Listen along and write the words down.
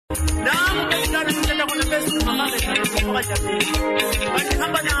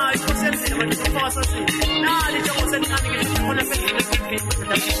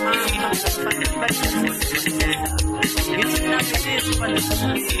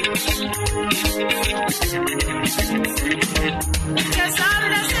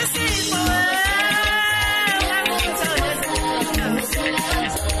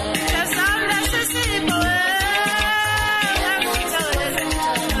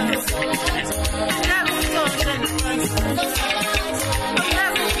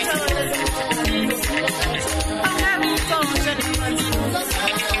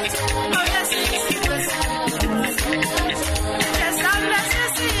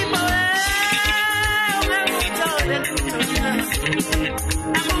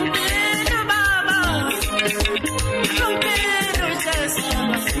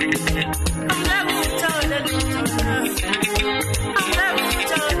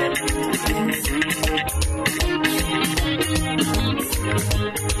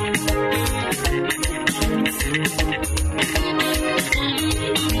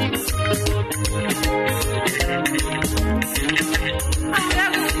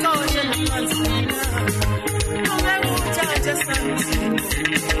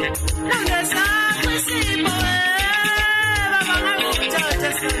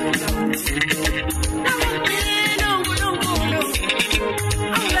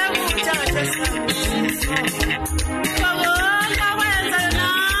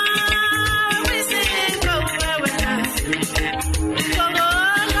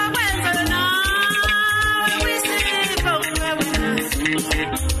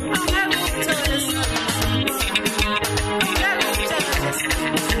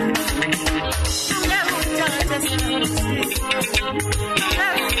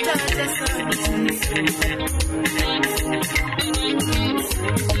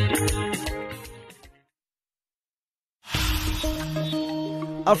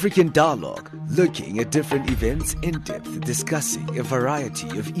African Dialogue, looking at different events in depth, discussing a variety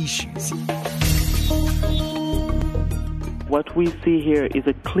of issues. What we see here is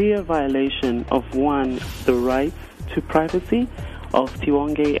a clear violation of, one, the rights to privacy of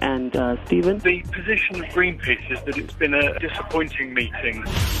Tiwonge and Stephen. The position of Greenpeace is that it's been a disappointing meeting.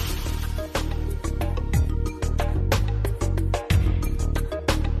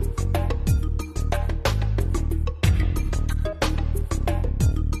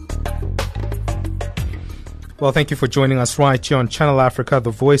 Well, thank you for joining us right here on Channel Africa,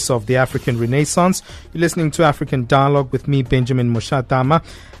 the voice of the African Renaissance. You're listening to African Dialogue with me, Benjamin Mushatama.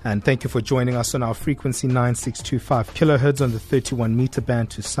 And thank you for joining us on our frequency 9625 kilohertz on the 31 meter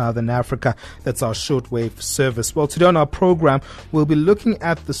band to Southern Africa. That's our shortwave service. Well, today on our program, we'll be looking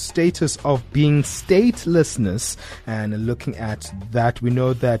at the status of being statelessness and looking at that. We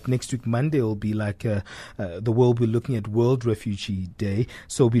know that next week, Monday, will be like the world will be looking at World Refugee Day.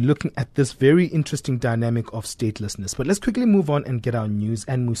 So we'll be looking at this very interesting dynamic of statelessness. But let's quickly move on and get our news.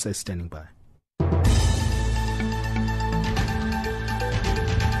 And Musa is standing by.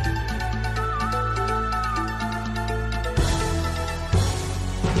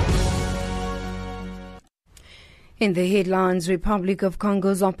 In the headlines, Republic of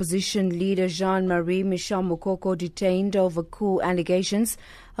Congo's opposition leader Jean-Marie Michel Moukoko detained over coup allegations.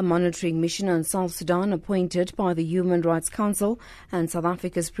 A monitoring mission on South Sudan appointed by the Human Rights Council, and South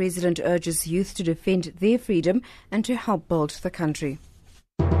Africa's president urges youth to defend their freedom and to help build the country.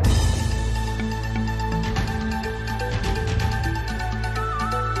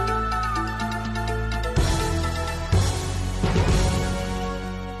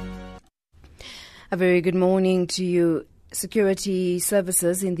 A very good morning to you. Security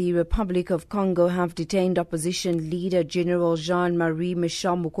services in the Republic of Congo have detained opposition leader General Jean-Marie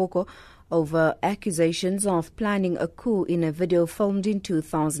Michel Moukoko over accusations of planning a coup in a video filmed in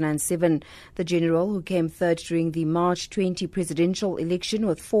 2007. The general, who came third during the March 20 presidential election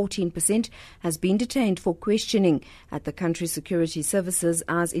with 14%, has been detained for questioning at the country's security services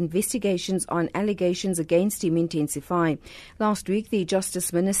as investigations on allegations against him intensify. Last week, the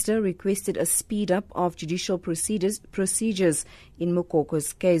Justice Minister requested a speed-up of judicial procedures in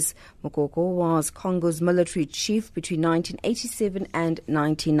Moukoko's case. Moukoko was Congo's military chief between 1987 and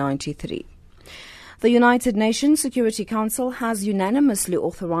 1993. The United Nations Security Council has unanimously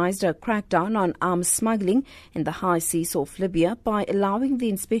authorized a crackdown on arms smuggling in the high seas off Libya by allowing the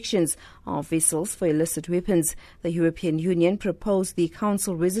inspections of vessels for illicit weapons. The European Union proposed the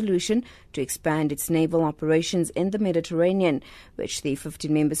Council resolution to expand its naval operations in the Mediterranean, which the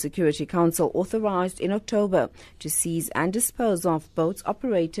 15-member Security Council authorized in October to seize and dispose of boats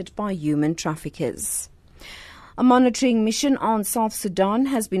operated by human traffickers. A monitoring mission on South Sudan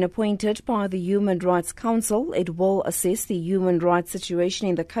has been appointed by the Human Rights Council. It will assess the human rights situation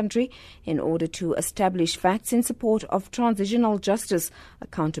in the country in order to establish facts in support of transitional justice,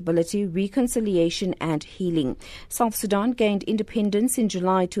 accountability, reconciliation and healing. South Sudan gained independence in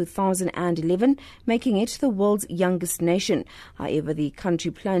July 2011, making it the world's youngest nation. However, the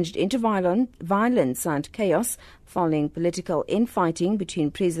country plunged into violence and chaos following political infighting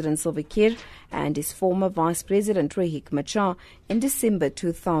between President Salva Kiir and his former Vice President Riek Machar in December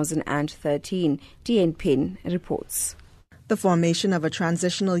 2013. DN Pin reports. The formation of a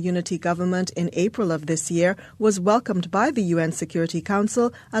transitional unity government in April of this year was welcomed by the UN Security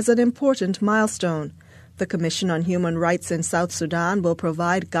Council as an important milestone. The Commission on Human Rights in South Sudan will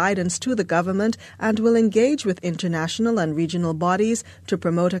provide guidance to the government and will engage with international and regional bodies to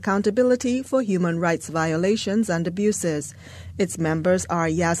promote accountability for human rights violations and abuses. Its members are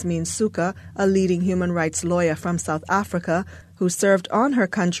Yasmin Suka, a leading human rights lawyer from South Africa, who served on her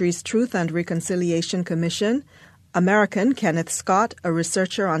country's Truth and Reconciliation Commission, American Kenneth Scott, a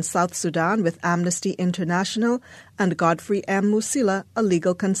researcher on South Sudan with Amnesty International, and Godfrey M. Musila, a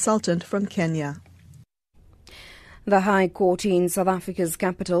legal consultant from Kenya. The High Court in South Africa's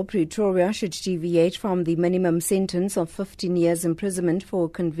capital, Pretoria, should deviate from the minimum sentence of 15 years imprisonment for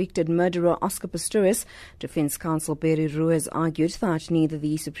convicted murderer Oscar Pistorius. Defence counsel Barry Roux has argued that neither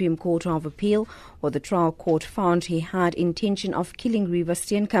the Supreme Court of Appeal or the trial court found he had intention of killing Reeva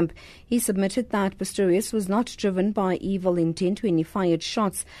Steenkamp. He submitted that Pistorius was not driven by evil intent when he fired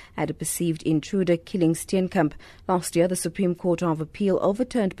shots at a perceived intruder killing Steenkamp. Last year, the Supreme Court of Appeal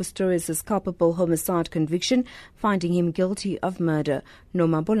overturned Pistorius' culpable homicide conviction, finding him guilty of murder.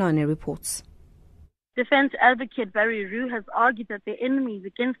 Noma Bolane reports. Defense advocate Barry Roux has argued that the enemy is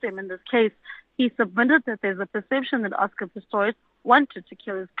against him in this case. He submitted that there's a perception that Oscar Pistorius wanted to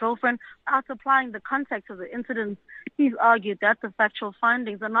kill his girlfriend without applying the context of the incident. He's argued that the factual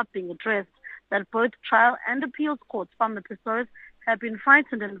findings are not being addressed, that both trial and appeals courts found that Pistorius had been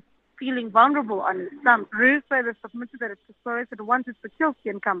frightened and feeling vulnerable on his slump. Roux further submitted that if Pistorius had wanted to kill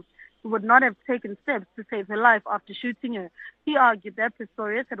Steenkamp, he would not have taken steps to save her life after shooting her. He argued that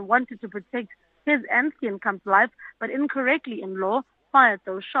Pistorius had wanted to protect his and Steenkamp's life, but incorrectly in law fired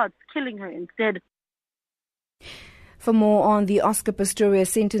those shots, killing her instead. For more on the Oscar Pistorius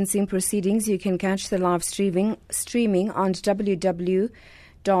sentencing proceedings, you can catch the live streaming on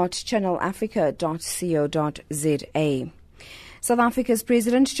www.channelafrica.co.za. South Africa's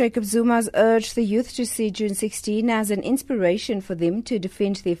President Jacob Zuma has urged the youth to see June 16 as an inspiration for them to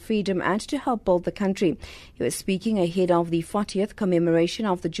defend their freedom and to help build the country. He was speaking ahead of the 40th commemoration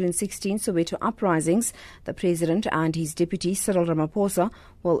of the June 16 Soweto uprisings. The President and his deputy Cyril Ramaphosa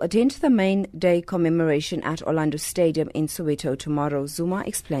will attend the main day commemoration at Orlando Stadium in Soweto tomorrow. Zuma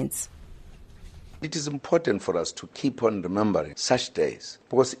explains. It is important for us to keep on remembering such days,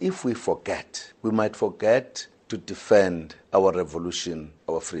 because if we forget, we might forget to defend our revolution,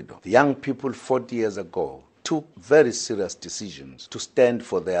 our freedom. The young people 40 years ago took very serious decisions to stand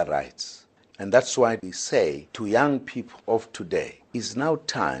for their rights. And that's why we say to young people of today, it's now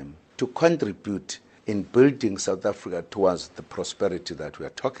time to contribute in building South Africa towards the prosperity that we are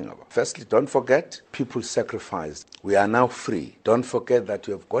talking about. Firstly, don't forget, people sacrificed. We are now free. Don't forget that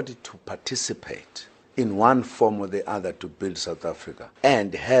you have got to participate in one form or the other to build South Africa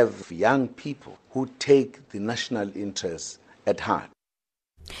and have young people who take the national interests at heart.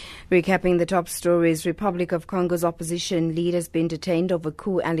 Recapping the top stories, Republic of Congo's opposition leader has been detained over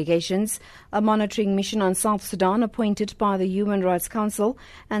coup allegations, a monitoring mission on South Sudan appointed by the Human Rights Council,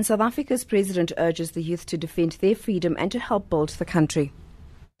 and South Africa's president urges the youth to defend their freedom and to help build the country.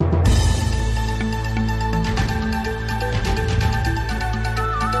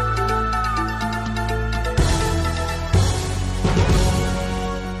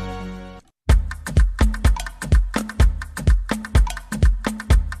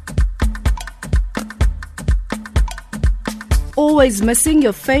 Always missing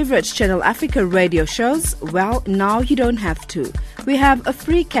your favorite Channel Africa radio shows? Well, now you don't have to. We have a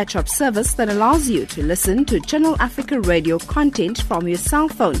free catch-up service that allows you to listen to Channel Africa radio content from your cell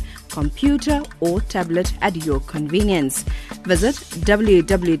phone, computer or tablet at your convenience. Visit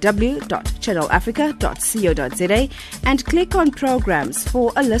www.channelafrica.co.za and click on programs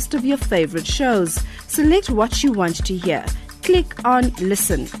for a list of your favorite shows. Select what you want to hear. Click on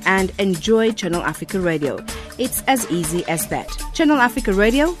Listen and enjoy Channel Africa Radio. It's as easy as that. Channel Africa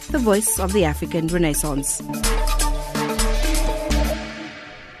Radio, the voice of the African Renaissance.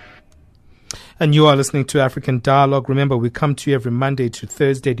 And you are listening to African Dialogue. Remember, we come to you every Monday to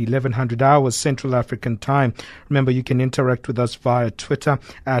Thursday at 1100 hours Central African Time. Remember, you can interact with us via Twitter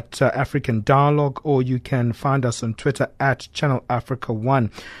at African Dialogue, or you can find us on Twitter at Channel Africa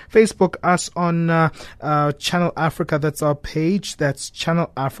 1. Facebook us on Channel Africa. That's our page. That's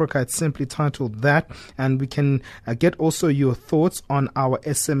Channel Africa. It's simply titled that. And we can get also your thoughts on our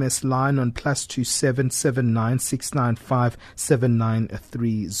SMS line on +27 79 695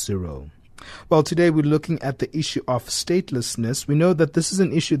 7930. Well, today we're looking at the issue of statelessness. We know that this is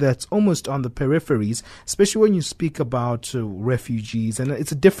an issue that's almost on the peripheries, especially when you speak about refugees, and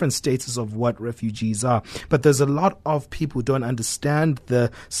it's a different status of what refugees are. But there's a lot of people who don't understand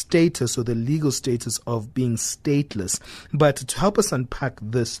the status or the legal status of being stateless. But to help us unpack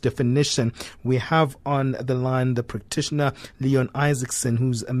this definition, we have on the line the practitioner, Isaacson,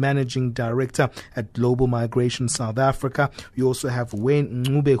 who's a managing director at Global Migration South Africa. We also have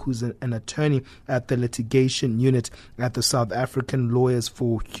Ncube, who's an attorney at the Litigation Unit at the South African Lawyers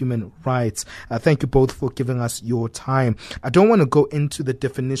for Human Rights. Thank you both for giving us your time. I don't want to go into the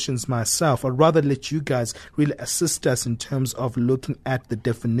definitions myself. I'd rather let you guys really assist us in terms of looking at the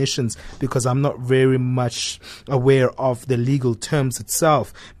definitions, because I'm not very much aware of the legal terms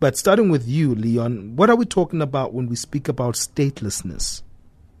itself. But starting with you, Leon, what are we talking about when we speak about statelessness?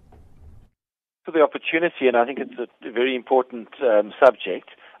 For the opportunity, and I think it's a very important subject.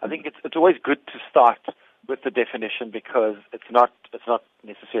 I think it's always good to start with the definition, because it's not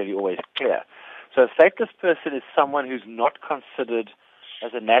necessarily always clear. So a stateless person is someone who's not considered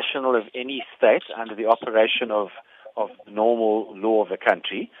as a national of any state under the operation of normal law of the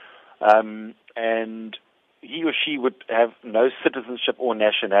country, and he or she would have no citizenship or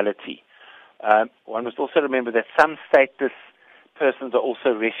nationality. One must also remember that some stateless persons are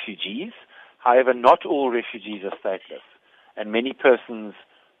also refugees. However, not all refugees are stateless, and many persons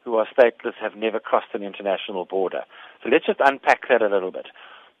who are stateless have never crossed an international border. So let's just unpack that a little bit.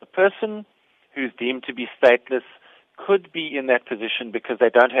 The person who's deemed to be stateless could be in that position because they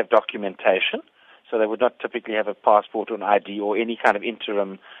don't have documentation, so they would not typically have a passport or an ID or any kind of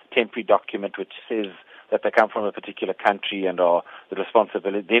interim temporary document which says that they come from a particular country and are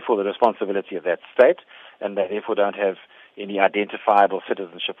therefore the responsibility of that state, and they therefore don't have any identifiable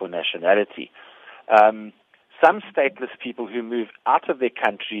citizenship or nationality. Some stateless people who move out of their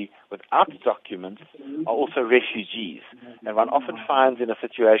country without documents are also refugees. And one often finds in a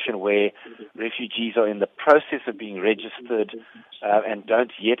situation where refugees are in the process of being registered and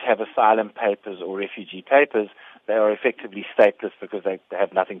don't yet have asylum papers or refugee papers, they are effectively stateless because they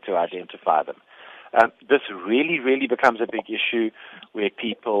have nothing to identify them. This really becomes a big issue where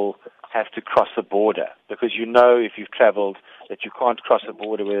people have to cross a border, because you know, if you've traveled, that you can't cross a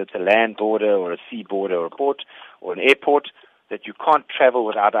border, whether it's a land border or a sea border or a port or an airport, that you can't travel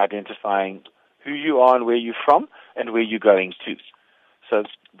without identifying who you are and where you're from and where you're going to. So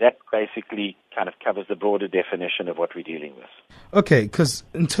that basically kind of covers the broader definition of what we're dealing with. Okay, because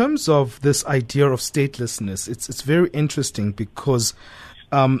in terms of this idea of statelessness, it's very interesting, because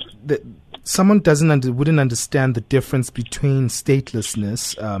someone wouldn't understand the difference between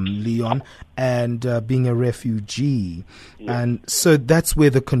statelessness, Leon, and being a refugee. Yeah. And so that's where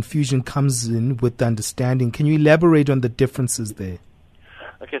the confusion comes in with the understanding. Can you elaborate on the differences there?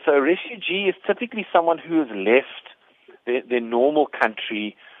 Okay, so a refugee is typically someone who has left their normal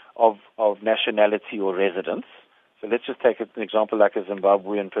country of nationality or residence. So let's just take an example like a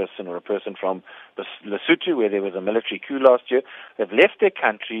Zimbabwean person or a person from Lesotho, where there was a military coup last year. They've left their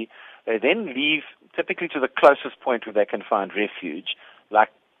country. They then leave typically to the closest point where they can find refuge. Like,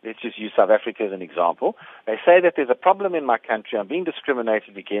 let's just use South Africa as an example. They say that there's a problem in my country, I'm being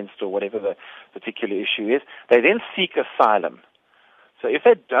discriminated against, or whatever the particular issue is. They then seek asylum. So if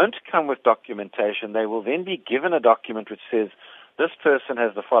they don't come with documentation, they will then be given a document which says, this person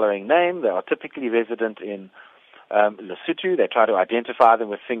has the following name, they are typically resident in Lesotho, they try to identify them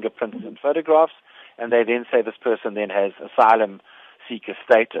with fingerprints and photographs, and they then say this person then has asylum seeker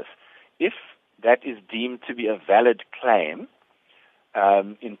status. If that is deemed to be a valid claim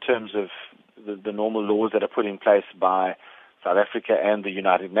in terms of the normal laws that are put in place by South Africa and the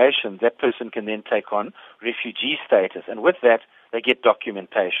United Nations, that person can then take on refugee status, and with that they get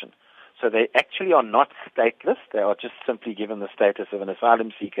documentation. So they actually are not stateless, they are just simply given the status of an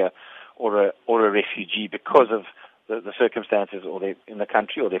asylum seeker or a refugee because of the circumstances in the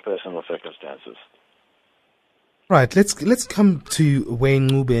country or their personal circumstances. Right, let's come to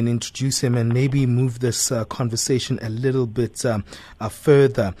Ncube and introduce him and maybe move this conversation a little bit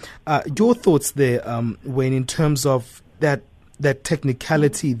further. Your thoughts there, Wayne, in terms of that that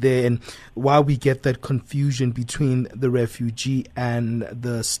technicality there, and why we get that confusion between the refugee and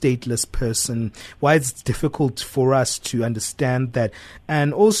the stateless person, why it's difficult for us to understand that,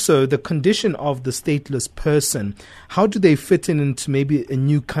 and also the condition of the stateless person. How do they fit into maybe a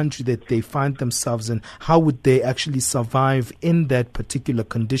new country that they find themselves in? How would they actually survive in that particular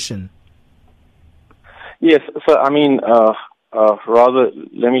condition? Yes, so I mean, rather,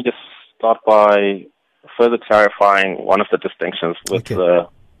 let me just start by further clarifying one of the distinctions with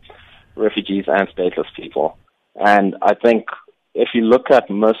refugees and stateless people. And I think if you look at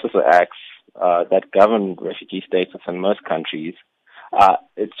most of the acts that govern refugee status in most countries,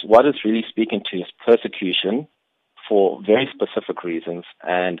 it's what it's really speaking to is persecution for very specific reasons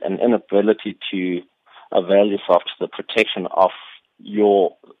and an inability to avail yourself to the protection of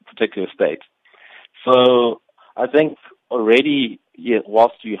your particular state. So I think already,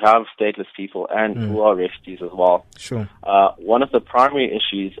 whilst you have stateless people and who are refugees as well, sure. One of the primary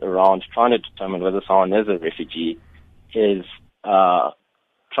issues around trying to determine whether someone is a refugee is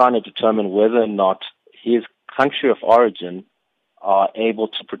trying to determine whether or not his country of origin are able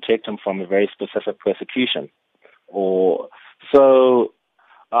to protect him from a very specific persecution. The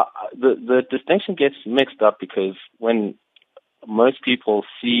distinction gets mixed up because when most people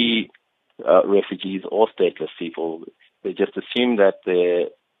see refugees or stateless people, they just assume that they're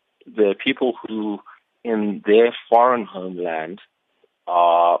people who, in their foreign homeland,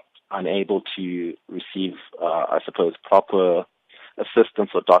 are unable to receive, I suppose, proper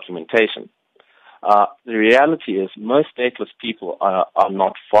assistance or documentation. The reality is most stateless people are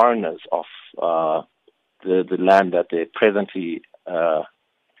not foreigners of the land that they're presently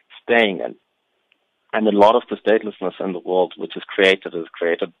staying in. And a lot of the statelessness in the world which is created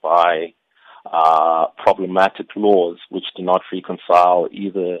by problematic laws which do not reconcile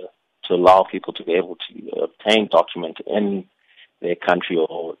either to allow people to be able to obtain documents in their country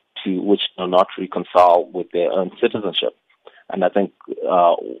or to which do not reconcile with their own citizenship. And I think,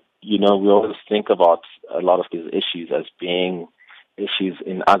 we always think about a lot of these issues as being issues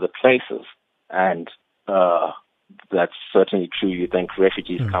in other places. And that's certainly true. You think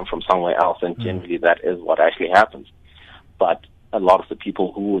refugees come from somewhere else, and generally that is what actually happens. But a lot of the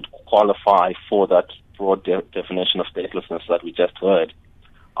people who would qualify for that broad definition of statelessness that we just heard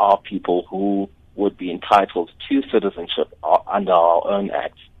are people who would be entitled to citizenship under our own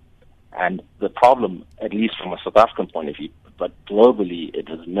acts. And the problem, at least from a South African point of view, but globally it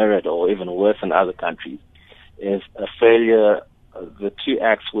is mirrored or even worse in other countries, is a failure, the two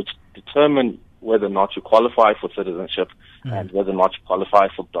acts which determine whether or not you qualify for citizenship and whether or not you qualify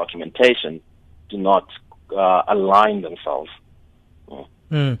for documentation do not align themselves.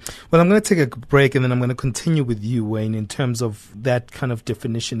 Well, I'm going to take a break and then I'm going to continue with you, Wayne, in terms of that kind of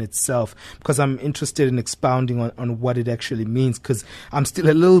definition itself, because I'm interested in expounding on what it actually means, because I'm still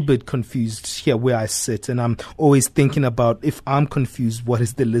a little bit confused here where I sit, and I'm always thinking about, if I'm confused, what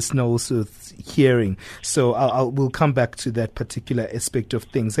is the listener also hearing? So we'll come back to that particular aspect of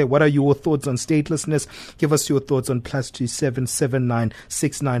things. Hey, what are your thoughts on statelessness? Give us your thoughts on +27 79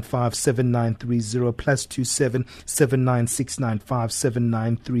 695 7930, +27 79 695 7930,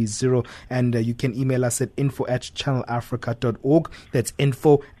 and you can email us at info@channelafrica.org. That's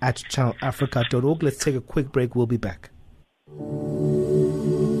info@channelafrica.org. Let's take a quick break. We'll be back.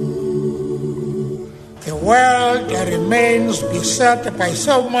 A world that remains beset by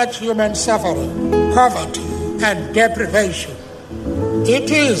so much human suffering, poverty, and deprivation. It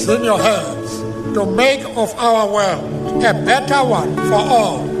is in your hands to make of our world a better one for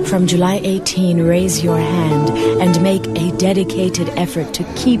all. From July 18, raise your hand and make a dedicated effort to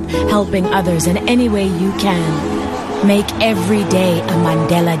keep helping others in any way you can. Make every day a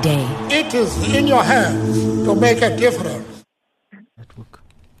Mandela Day. It is in your hands to make a difference.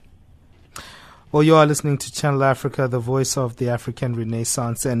 Well, you are listening to Channel Africa, the voice of the African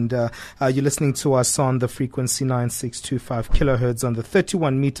Renaissance, and you're listening to us on the frequency 9625 kilohertz on the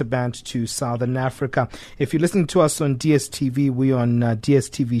 31-meter band to Southern Africa. If you're listening to us on DSTV, we're on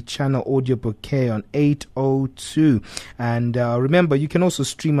DSTV channel Audio Bouquet on 802. And remember, you can also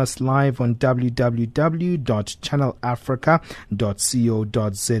stream us live on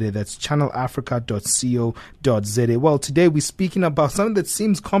www.channelafrica.co.za. That's channelafrica.co.za. Well, today we're speaking about something that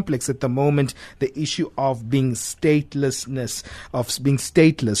seems complex at the moment, the issue of being statelessness, of being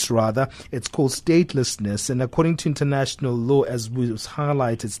stateless rather. It's called statelessness, and according to international law, as was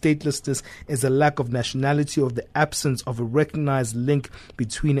highlighted, statelessness is a lack of nationality or the absence of a recognized link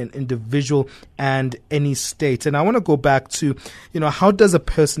between an individual and any state. And I want to go back to, how does a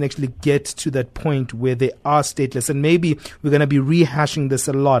person actually get to that point where they are stateless? And maybe we're going to be rehashing this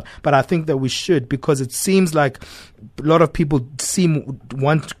a lot, but I think that we should, because it seems like a lot of people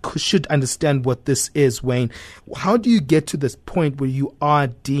should understand what this is. Wayne, how do you get to this point where you are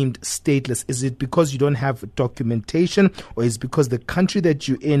deemed stateless? Is it because you don't have documentation, or is it because the country that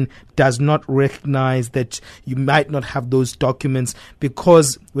you're in does not recognize that you might not have those documents?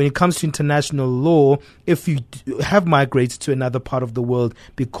 Because when it comes to international law, if you have migrated to another part of the world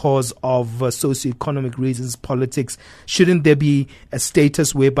because of socioeconomic reasons, politics, shouldn't there be a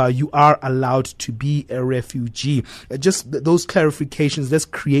status whereby you are allowed to be a refugee? Just those clarifications, let's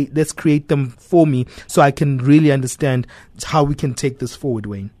create them for me so I can really understand how we can take this forward,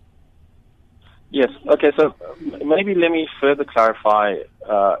 Wayne. Yes. Okay. So maybe let me further clarify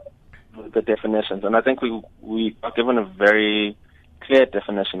the definitions, and I think we are given a very clear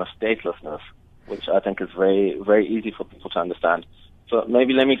definition of statelessness, which I think is very, very easy for people to understand. So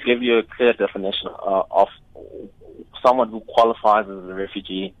maybe let me give you a clear definition of someone who qualifies as a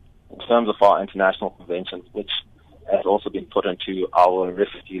refugee in terms of our international conventions, which has also been put into our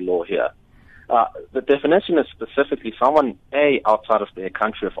refugee law here. The definition is specifically someone, A, outside of their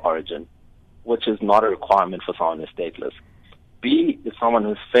country of origin, which is not a requirement for someone who's stateless. B, is someone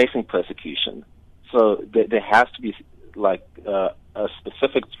who's facing persecution. So there has to be a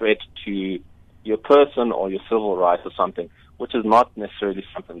specific threat to your person or your civil rights or something, which is not necessarily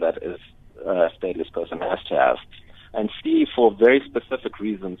something that a stateless person has to have. And C, for very specific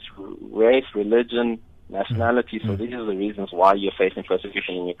reasons, race, religion, nationality. So these are the reasons why you're facing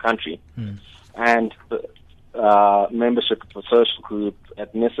persecution in your country. And membership of a social group,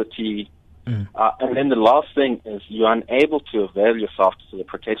 ethnicity. And then the last thing is you're unable to avail yourself to the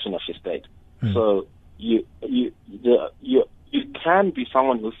protection of your state. So you can be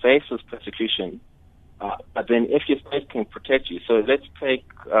someone who faces persecution, but then if your state can protect you. So let's take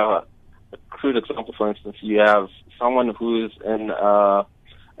a crude example, for instance. You have someone who's in a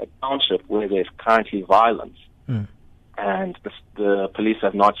township where there's currently violence, and the police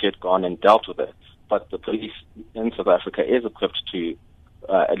have not yet gone and dealt with it. But the police in South Africa is equipped to,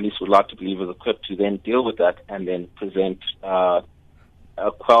 at least would like to believe, is equipped to then deal with that and then present,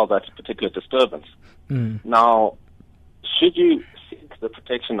 quell that particular disturbance. Now, should you seek the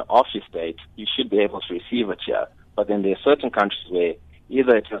protection of your state, you should be able to receive it here. But then there are certain countries where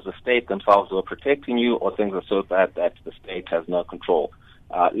either it is the state themselves who are protecting you, or things are so bad that the state has no control.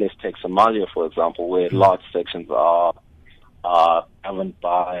 Let's take Somalia, for example, where large sections are governed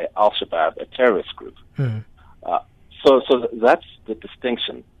by Al-Shabaab, a terrorist group. So that's the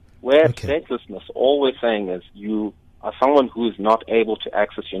distinction. Where statelessness, all we're saying is you are someone who is not able to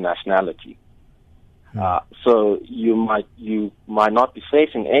access your nationality. So you might not be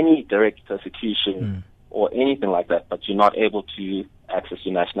facing any direct persecution or anything like that, but you're not able to access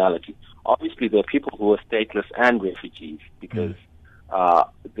your nationality. Obviously, there are people who are stateless and refugees because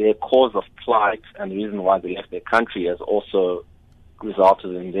their cause of plight and the reason why they left their country has also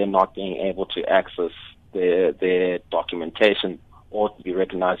resulted in them not being able to access their documentation or to be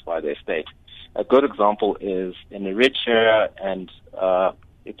recognized by their state. A good example is in Eritrea and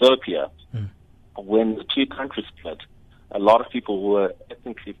Ethiopia. When the two countries split, a lot of people who were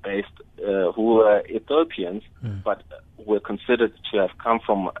ethnically based, who were Ethiopians, but were considered to have come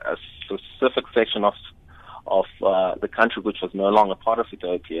from a specific section of the country which was no longer part of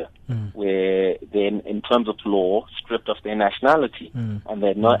Ethiopia, where then, in terms of law, stripped of their nationality, and they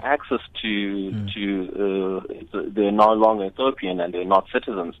had no access to they're no longer Ethiopian and they're not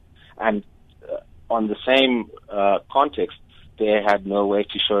citizens. And on the same context, they had no way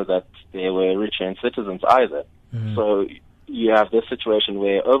to show that they were Eritrean citizens either. So you have this situation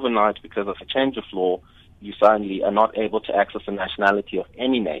where overnight, because of a change of law, you suddenly are not able to access the nationality of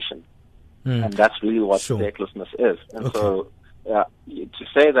any nation. And that's really what statelessness is. And so to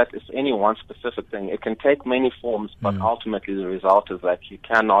say that it's any one specific thing, it can take many forms, but ultimately the result is that you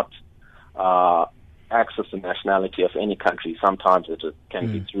cannot access the nationality of any country. Sometimes it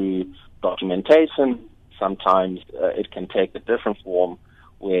can be through documentation. Sometimes it can take a different form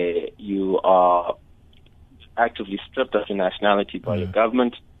where you are actively stripped of your nationality by your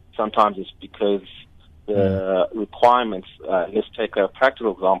government. Sometimes it's because the requirements, let's take a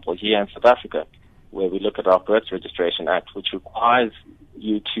practical example here in South Africa, where we look at our Birth Registration Act, which requires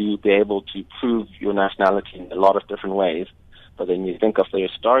you to be able to prove your nationality in a lot of different ways. But then you think of the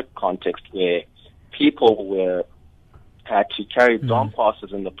historic context where people had to carry DOM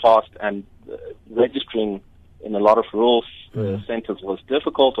passes in the past, and registering in a lot of rural centers was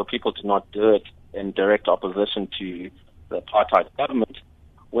difficult, or people did not do it in direct opposition to the apartheid government.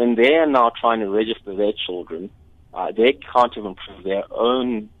 When they are now trying to register their children, they can't even prove their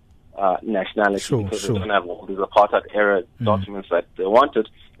own nationality because they don't have all these apartheid-era documents that they wanted,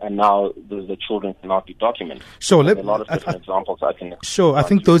 and now the children cannot be documented. Sure, a lot of different examples I can. Sure, I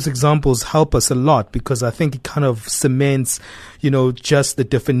think those examples help us a lot because I think it kind of cements, just the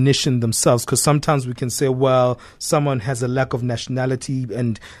definition themselves. Because sometimes we can say, well, someone has a lack of nationality,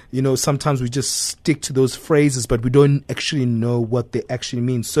 and sometimes we just stick to those phrases, but we don't actually know what they actually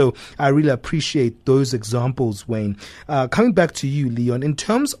mean. So I really appreciate those examples, Wayne. Coming back to you, Leon, in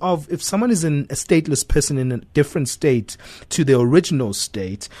terms of if someone is a stateless person in a different state to the original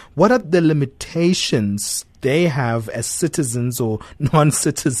state, what are the limitations they have as citizens or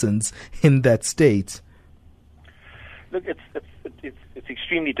non-citizens in that state? Look, it's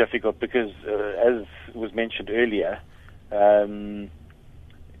extremely difficult because, as was mentioned earlier,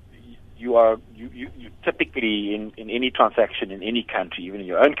 you typically in any transaction in any country, even in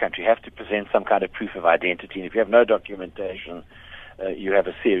your own country, have to present some kind of proof of identity. And if you have no documentation, you have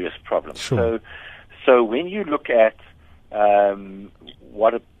a serious problem. Sure. So when you look at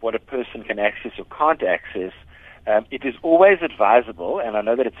what a person can access or can't access, it is always advisable, and I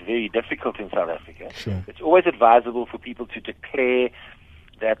know that it's very difficult in South Africa. Sure. It's always advisable for people to declare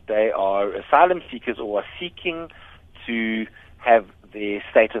that they are asylum seekers or are seeking to have their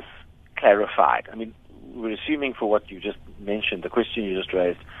status clarified. I mean, we're assuming for what you just mentioned, the question you just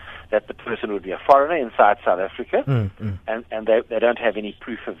raised, that the person would be a foreigner inside South Africa, and they don't have any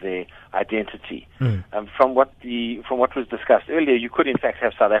proof of their identity. From what was discussed earlier, you could in fact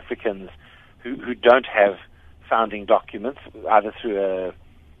have South Africans who don't have founding documents, either through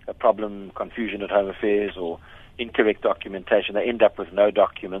a problem, confusion at Home Affairs, or incorrect documentation. They end up with no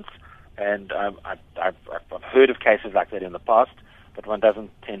documents, and I've heard of cases like that in the past, but one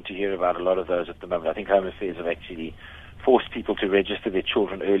doesn't tend to hear about a lot of those at the moment. I think Home Affairs have actually forced people to register their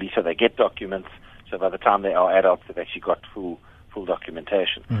children early so they get documents, so by the time they are adults they've actually got full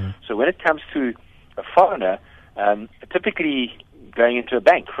documentation. So when it comes to a foreigner, typically going into a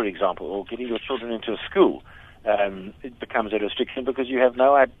bank, for example, or getting your children into a school, it becomes a restriction because you have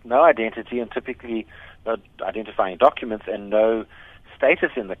no identity and typically no identifying documents and no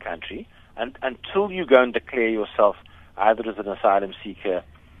status in the country, and until you go and declare yourself either as an asylum seeker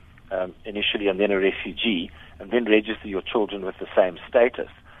initially and then a refugee, and then register your children with the same status.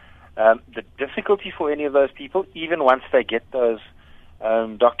 The difficulty for any of those people, even once they get those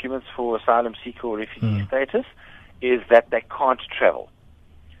documents for asylum seeker or refugee status, is that they can't travel.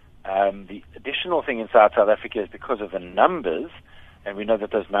 The additional thing inside South Africa is because of the numbers, and we know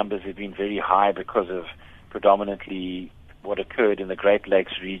that those numbers have been very high because of predominantly what occurred in the Great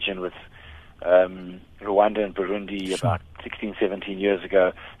Lakes region with Rwanda and Burundi about 16, 17 years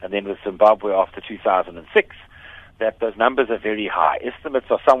ago, and then with Zimbabwe after 2006, that those numbers are very high. Estimates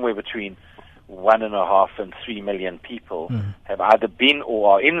are somewhere between 1.5 and 3 million people have either been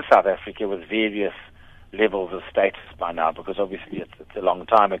or are in South Africa with various levels of status by now, because obviously it's a long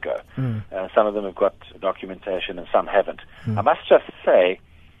time ago. Some of them have got documentation and some haven't. I must just say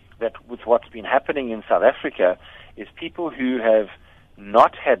that with what's been happening in South Africa is people who have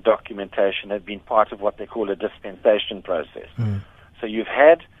not had documentation have been part of what they call a dispensation process. So you've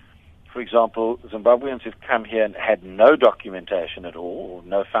had, for example, Zimbabweans who've come here and had no documentation at all, or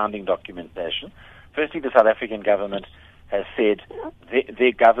no founding documentation. Firstly, the South African government has said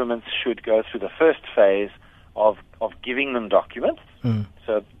their governments should go through the first phase of giving them documents.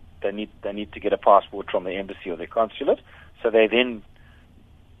 So they need to get a passport from the embassy or their consulate. So they then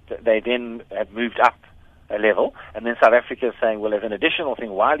have moved up a level, and then South Africa is saying, well, as an additional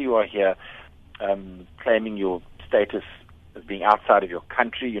thing, while you are here claiming your status as being outside of your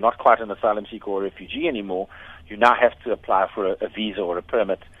country, you're not quite an asylum seeker or a refugee anymore, you now have to apply for a visa or a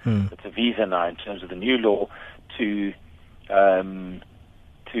permit. It's a visa now in terms of the new law to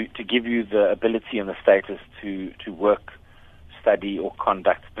give you the ability and the status to work, study, or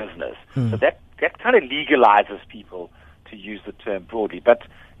conduct business. So that kind of legalizes people, to use the term broadly. But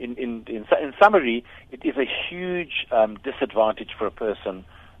in summary, it is a huge disadvantage for a person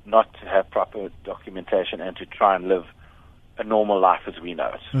not to have proper documentation and to try and live a normal life as we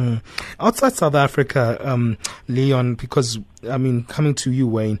know it. Outside South Africa, Leon, because coming to you,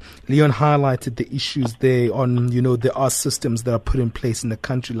 Wayne, Leon highlighted the issues there on, there are systems that are put in place in a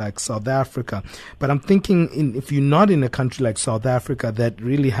country like South Africa. But I'm thinking if you're not in a country like South Africa that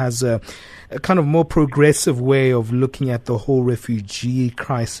really has a kind of more progressive way of looking at the whole refugee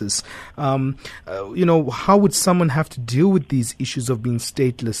crisis, how would someone have to deal with these issues of being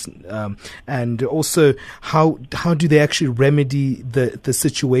stateless? And also, how do they actually remedy the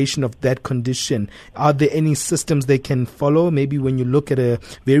situation of that condition? Are there any systems they can follow? Maybe when you look at a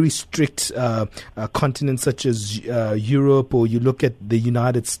very strict continent such as Europe, or you look at the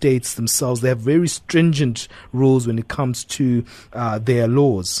United States themselves, they have very stringent rules when it comes to their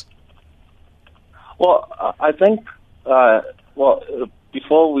laws. Well, I think,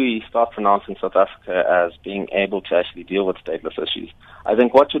 before we start pronouncing South Africa as being able to actually deal with stateless issues, I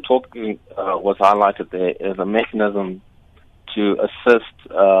think what you're talking was highlighted there is a mechanism to assist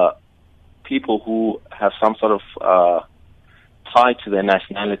people who have some sort of tie to their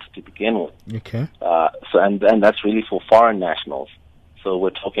nationality to begin with. Okay. And that's really for foreign nationals. So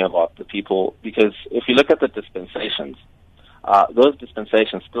we're talking about the people, because if you look at the dispensations, those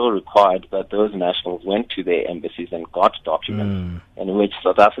dispensations still required that those nationals went to their embassies and got documents in which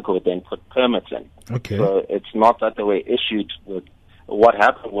South Africa would then put permits in. Okay. So it's not that they were issued with. What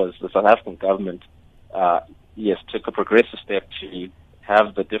happened was the South African government, took a progressive step to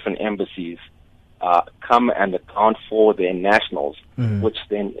have the different embassies come and account for their nationals, which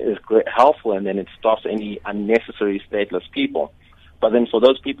then is helpful, and then it stops any unnecessary stateless people. But then for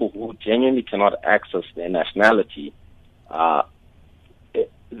those people who genuinely cannot access their nationality,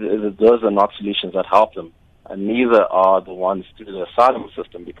 those are not solutions that help them, and neither are the ones through the asylum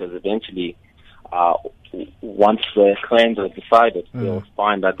system, because eventually, once their claims are decided, they'll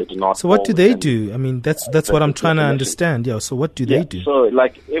find that they do not. So what do they do? I mean, that's what I'm trying to understand. Yeah. So what do they do? So,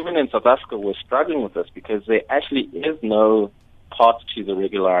 even in South Africa, we're struggling with this because there actually is no path to the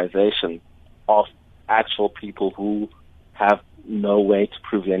regularization of actual people who have no way to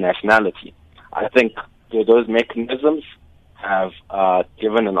prove their nationality. I think those mechanisms have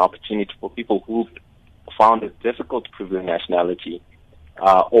given an opportunity for people who found it difficult to prove their nationality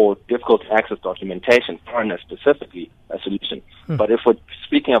or difficult to access documentation, foreigners specifically, a solution. But if we're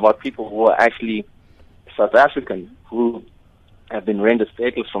speaking about people who are actually South African, who have been rendered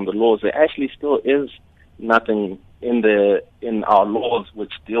stateless from the laws, there actually still is nothing in our laws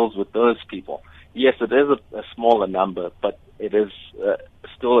which deals with those people. Yes, it is a smaller number, but it is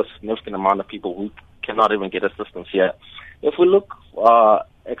still a significant amount of people who cannot even get assistance here. If we look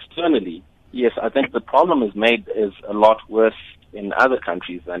externally, yes, I think the problem is a lot worse in other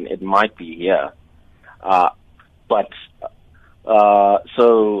countries than it might be here.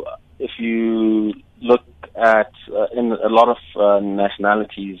 So if you look at in a lot of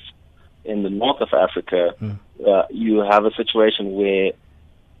nationalities in the north of Africa, you have a situation where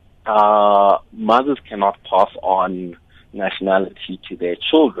mothers cannot pass on nationality to their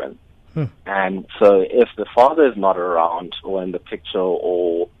children. And so if the father is not around or in the picture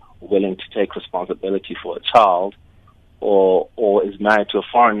or willing to take responsibility for a child or is married to a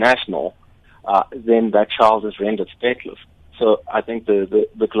foreign national, then that child is rendered stateless. So I think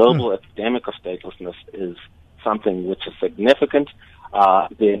the global epidemic of statelessness is something which is significant.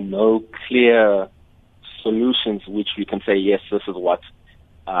 There are no clear solutions which we can say, yes, this is what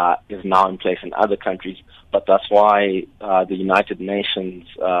is now in place in other countries. But that's why the United Nations,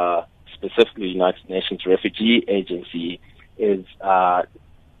 specifically United Nations Refugee Agency, is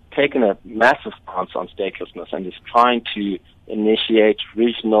taking a massive stance on statelessness and is trying to initiate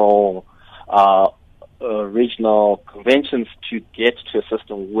regional conventions to get to a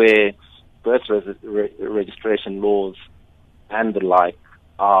system where birth registration laws and the like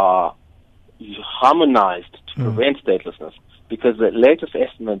are harmonized to prevent statelessness. Because the latest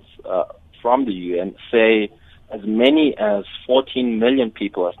estimates from the UN say as many as 14 million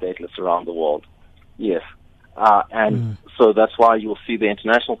people are stateless around the world. Yes. So that's why you'll see the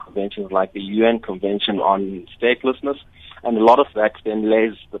international conventions like the UN Convention on Statelessness, and a lot of that then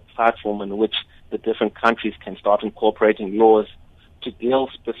lays the platform in which the different countries can start incorporating laws to deal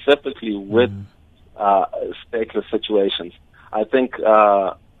specifically with stateless situations. I think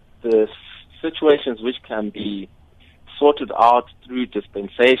the situations which can be sorted out through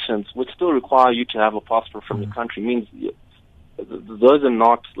dispensations, which still require you to have a passport from your country, means those are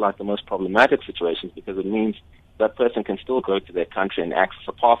not like the most problematic situations, because it means that person can still go to their country and access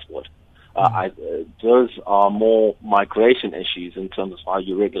a passport. Those are more migration issues in terms of how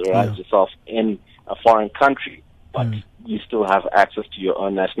you regularize yourself in a foreign country, but you still have access to your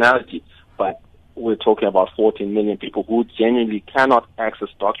own nationality. But we're talking about 14 million people who genuinely cannot access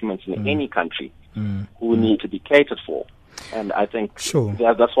documents in any country, who need to be catered for. And I think Sure.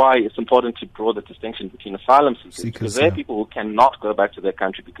 that's why it's important to draw the distinction between asylum seekers, because there are people who cannot go back to their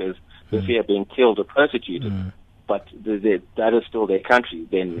country because they fear being killed or persecuted, but that is still their country.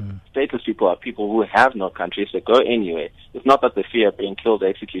 Then stateless people are people who have no country, so they go anywhere. It's not that they fear being killed or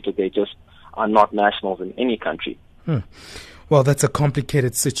executed, they just are not nationals in any country. Well, that's a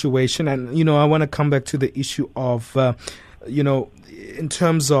complicated situation. And, I want to come back to the issue of, in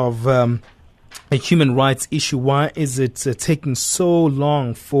terms of a human rights issue, why is it taking so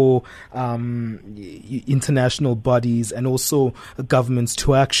long for international bodies and also governments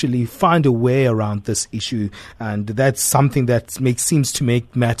to actually find a way around this issue? And that's something that seems to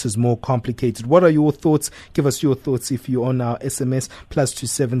make matters more complicated. What are your thoughts? Give us your thoughts if you're on our SMS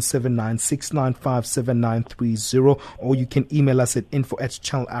 +277 695 7930, or you can email us at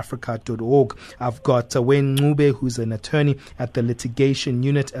info@channelafrica.org. I've got Wayne Ncube, who's an attorney at the Litigation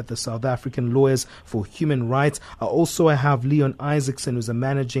Unit at the South African Lawyers for Human Rights. I also have Leon Isaacson, who's a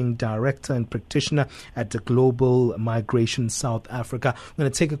managing director and practitioner at the Global Migration South Africa. I'm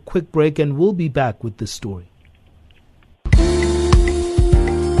going to take a quick break and we'll be back with this story.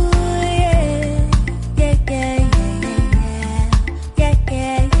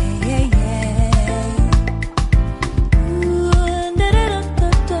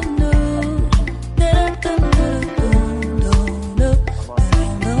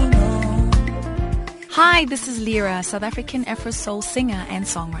 Hi, this is Lyra, South African Afro Soul singer and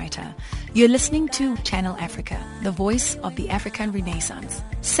songwriter. You're listening to Channel Africa, the voice of the African Renaissance,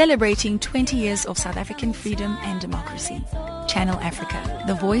 celebrating 20 years of South African freedom and democracy. Channel Africa,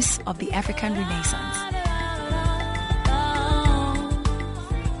 the voice of the African Renaissance.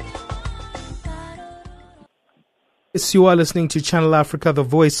 Yes, you are listening to Channel Africa, the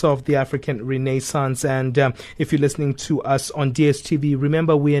voice of the African Renaissance. And if you're listening to us on DSTV,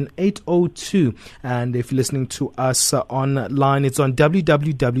 remember we're in 802. And if you're listening to us online, it's on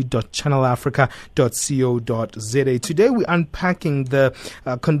www.channelafrica.co.za. Today we're unpacking the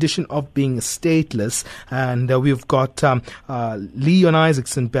condition of being stateless. And we've got Leon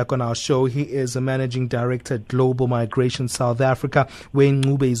Isaacson back on our show. He is a managing director at Global Migration South Africa. Wayne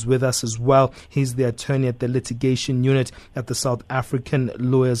Ncube is with us as well. He's the attorney at the Litigation Unit at the South African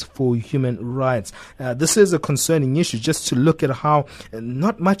Lawyers for Human Rights. This is a concerning issue, just to look at how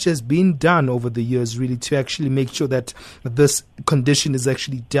not much has been done over the years really to actually make sure that this condition is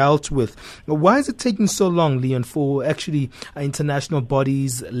actually dealt with. Why is it taking so long, Leon, for actually international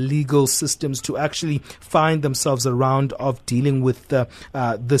bodies, legal systems to actually find themselves around of dealing with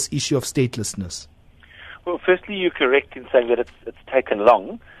this issue of statelessness? Well, firstly, you're correct in saying that it's taken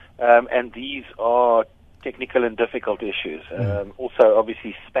long, and these are technical and difficult issues, also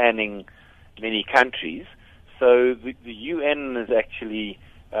obviously spanning many countries. So the UN has actually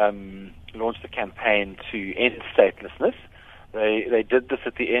launched a campaign to end statelessness. They did this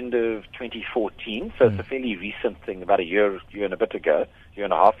at the end of 2014, so it's a fairly recent thing, about a year and a bit ago, year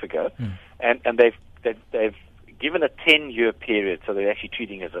and a half ago, and they've given a 10-year period, so they're actually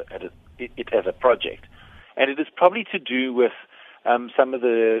treating it as a project, and it is probably to do with some of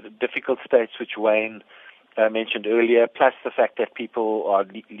the difficult states which Wayne mentioned earlier, plus the fact that people are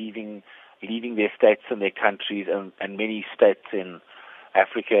leaving their states and their countries, and many states in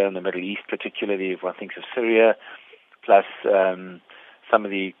Africa and the Middle East, particularly if one thinks of Syria, plus some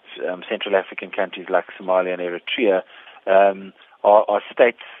of the Central African countries like Somalia and Eritrea, are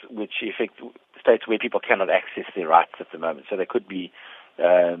states states where people cannot access their rights at the moment. So they could be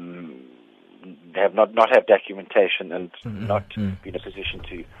have not have documentation and not be in a position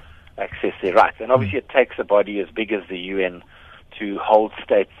to access their rights. And obviously it takes a body as big as the UN to hold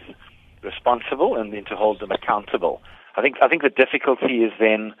states responsible and then to hold them accountable. I think the difficulty is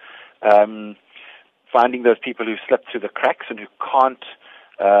then finding those people who slip through the cracks and who can't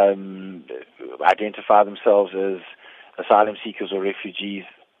identify themselves as asylum seekers or refugees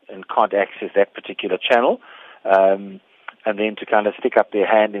and can't access that particular channel, and then to kind of stick up their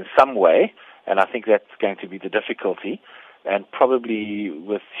hand in some way. And I think that's going to be the difficulty. And probably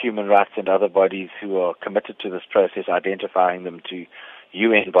with human rights and other bodies who are committed to this process, identifying them to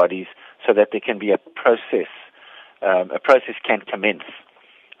UN bodies so that there can be a process can commence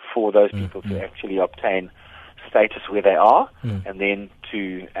for those people to actually obtain status where they are, and then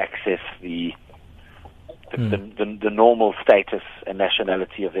to access the normal status and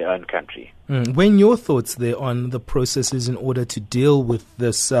nationality of their own country. When your thoughts there on the processes in order to deal with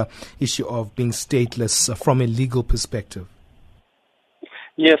this issue of being stateless from a legal perspective?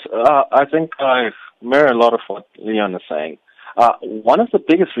 Yes, I think I mirror a lot of what Leon is saying. One of the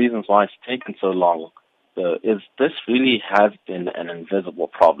biggest reasons why it's taken so long is this really has been an invisible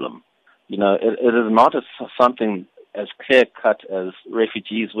problem. You know, it is not something as clear-cut as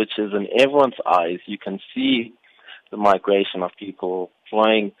refugees, which is in everyone's eyes. You can see the migration of people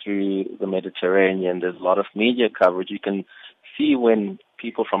flying through the Mediterranean. There's a lot of media coverage. You can see when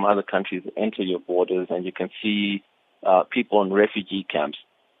people from other countries enter your borders, and you can see people in refugee camps.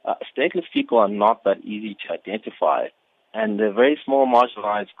 Stateless people are not that easy to identify, and they're a very small,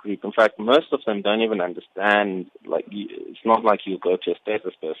 marginalized group. In fact, most of them don't even understand. It's not like you go to a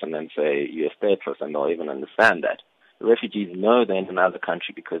stateless person and say you're stateless, and they'll even understand that. The refugees know they're in another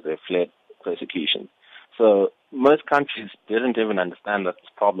country because they've fled persecution. So most countries didn't even understand that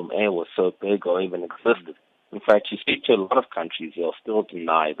this problem was so big or even existed. In fact, you speak to a lot of countries, they'll still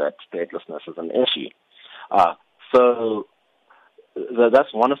deny that statelessness is an issue. So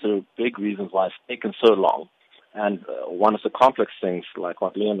that's one of the big reasons why it's taken so long. And one of the complex things, like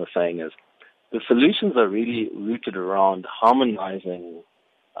what Leon was saying, is the solutions are really rooted around harmonizing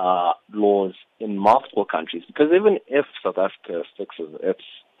laws in multiple countries. Because even if South Africa fixes its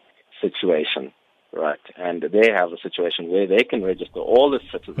situation, right, and they have a situation where they can register all its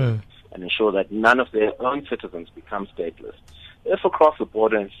citizens and ensure that none of their own citizens become stateless. If across the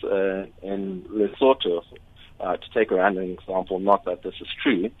border in Lesotho, to take a random example, not that this is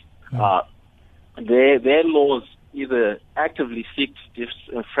true, their laws either actively seek to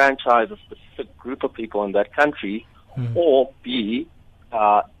disenfranchise a specific group of people in that country, or B,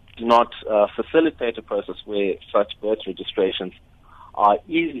 do not facilitate a process where such birth registrations are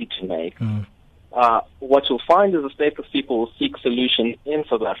easy to make. What you'll find is the stateless people will seek solution in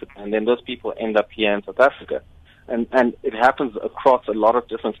South Africa, and then those people end up here in South Africa. And it happens across a lot of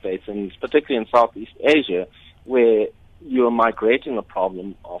different states, and particularly in Southeast Asia, where you're migrating a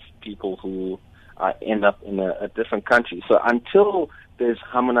problem of people who end up in a different country. So until there's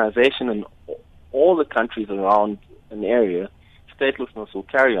harmonization in all the countries around an area, statelessness will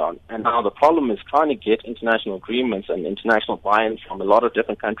carry on. And now the problem is trying to get international agreements and international buy-in from a lot of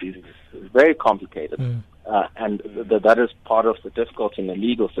different countries is very complicated. And that is part of the difficulty in the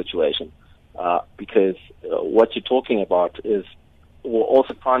legal situation. Because what you're talking about is we're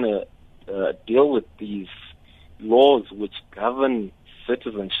also trying to deal with these laws which govern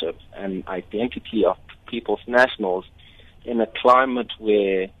citizenship and identity of people's nationals in a climate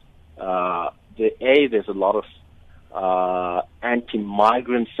where there's a lot of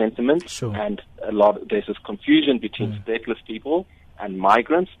anti-migrant sentiment, and there's this confusion between stateless people and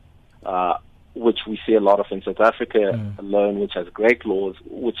migrants, which we see a lot of in South Africa alone, which has great laws,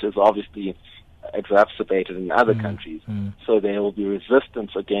 which is obviously exacerbated in other countries. So there will be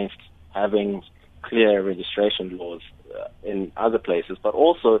resistance against having clear registration laws in other places, but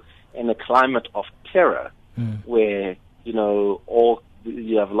also in a climate of terror where,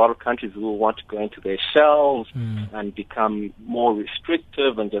 you have a lot of countries who want to go into their shells and become more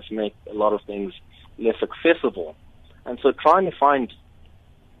restrictive and just make a lot of things less accessible. And so trying to find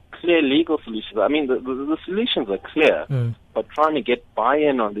clear legal solutions, I mean, the solutions are clear, but trying to get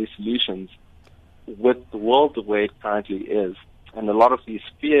buy-in on these solutions with the world the way it currently is, and a lot of these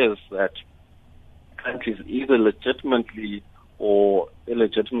fears that countries either legitimately or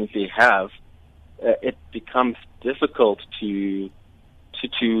illegitimately have, it becomes difficult to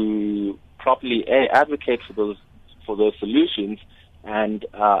properly advocate for those solutions and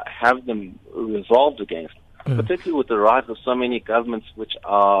have them resolved against. Particularly with the rise of so many governments which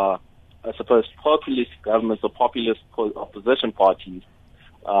are, I suppose, populist governments or populist opposition parties,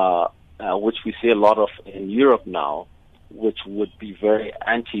 which we see a lot of in Europe now, which would be very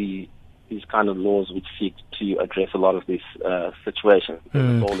anti these kind of laws which seek to address a lot of these situations.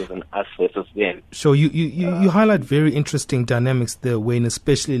 It's always an us versus them. So you highlight very interesting dynamics there, Wayne,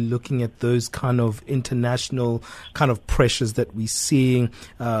 especially looking at those kind of international kind of pressures that we're seeing,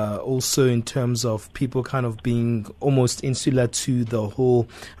 also in terms of people kind of being almost insular to the whole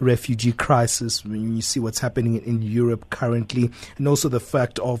refugee crisis when you see what's happening in Europe currently, and also the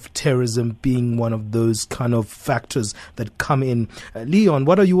fact of terrorism being one of those kind of factors that come in. Leon,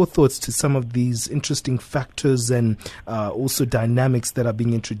 what are your thoughts to some of these interesting factors and also dynamics that are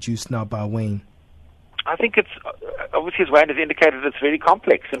being introduced now by Wayne? I think it's obviously, as Wayne has indicated, it's very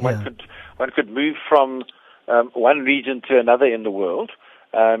complex, and one could move from one region to another in the world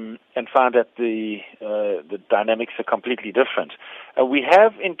and find that the dynamics are completely different. We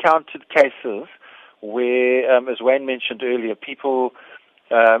have encountered cases where, as Wayne mentioned earlier, people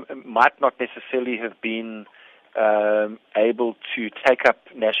might not necessarily have been able to take up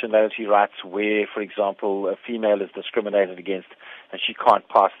nationality rights where, for example, a female is discriminated against and she can't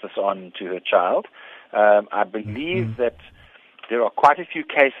pass this on to her child. I believe that there are quite a few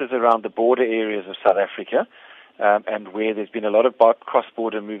cases around the border areas of South Africa and where there's been a lot of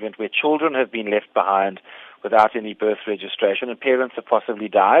cross-border movement, where children have been left behind without any birth registration, and parents have possibly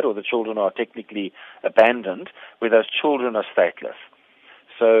died, or the children are technically abandoned, where those children are stateless.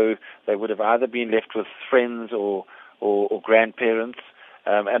 So they would have either been left with friends or grandparents,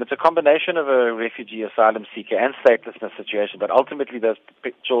 and it's a combination of a refugee, asylum seeker, and statelessness situation, but ultimately those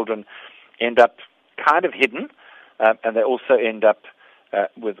children end up kind of hidden, and they also end up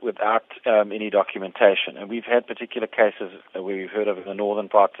without any documentation. And we've had particular cases where we've heard of in the northern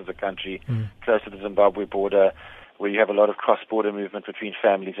parts of the country, close to the Zimbabwe border, where you have a lot of cross-border movement between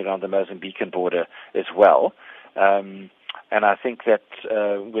families around the Mozambican border as well. And I think that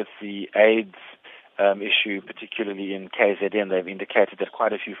with the AIDS issue, particularly in KZN, they've indicated that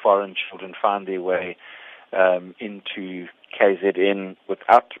quite a few foreign children find their way into KZN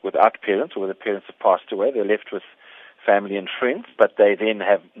without parents, or where the parents have passed away. They're left with family and friends, but they then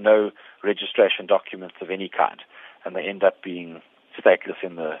have no registration documents of any kind, and they end up being stateless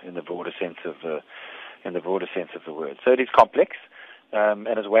in the broader sense of the word. So it is complex, and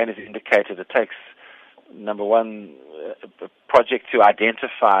as Wayne has indicated, it takes, number one, a project to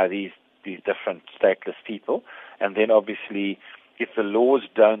identify these different stateless people, and then obviously, if the laws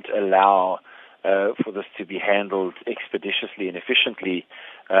don't allow for this to be handled expeditiously and efficiently,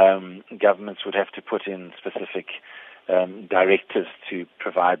 governments would have to put in specific directives to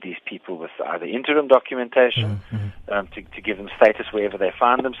provide these people with either interim documentation to give them status wherever they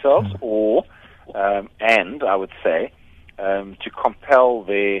find themselves, or, and I would say, to compel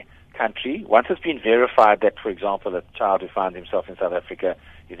their country, once it's been verified that, for example, a child who finds himself in South Africa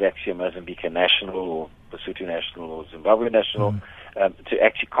is actually a Mozambican national or Lesotho national or Zimbabwe national, to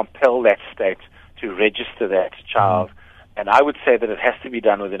actually compel that state to register that child. And I would say that it has to be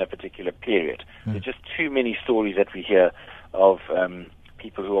done within a particular period. There's just too many stories that we hear of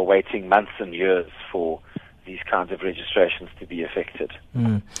people who are waiting months and years for these kinds of registrations to be effected.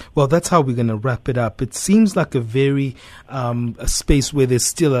 Well, that's how we're going to wrap it up. It seems like a very a space where there's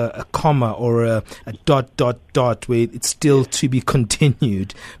still a comma or a ... where it's still to be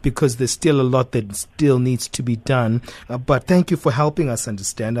continued, because there's still a lot that still needs to be done. But thank you for helping us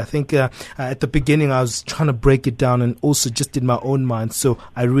understand. I think at the beginning I was trying to break it down and also just in my own mind, so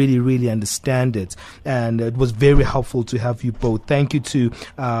I really, really understand it. And it was very helpful to have you both. Thank you to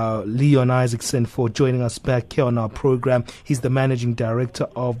Leon Isaacson for joining us back here on our program. He's the Managing Director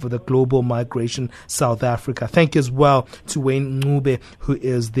of the Global Migration South Africa. Thank you as well to Wayne Ncube, who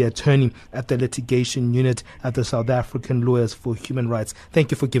is the attorney at the Litigation Unit at the South African Lawyers for Human Rights. Thank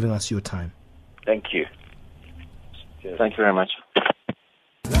you for giving us your time. Thank you. Cheers. Thank you very much.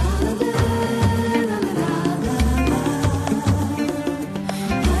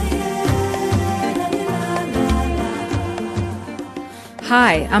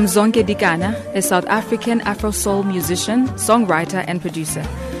 Hi, I'm Zonke Dikana, a South African Afro-soul musician, songwriter, and producer.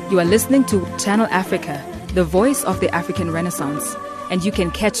 You are listening to Channel Africa, the voice of the African Renaissance. And you can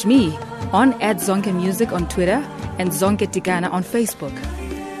catch me on @ZonkeMusic on Twitter and Zonke Dikana on Facebook.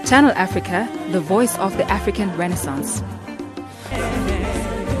 Channel Africa, the voice of the African Renaissance.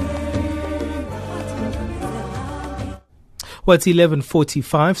 Well, it's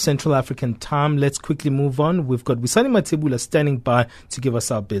 11:45 Central African time. Let's quickly move on. We've got Wisani Matebula standing by to give us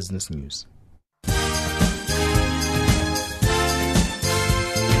our business news.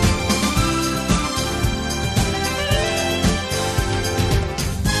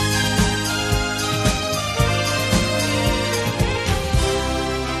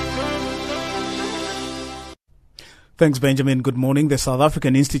 Thanks, Benjamin. Good morning. The South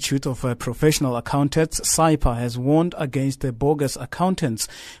African Institute of Professional Accountants, SAIPA, has warned against the bogus accountants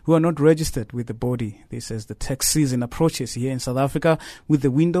who are not registered with the body. This as the tax season approaches here in South Africa, with the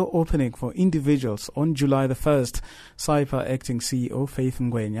window opening for individuals on July the 1st. SAIPA acting CEO Faith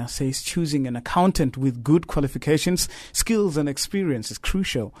Ngwenya says choosing an accountant with good qualifications, skills and experience is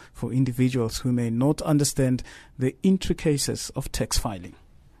crucial for individuals who may not understand the intricacies of tax filing.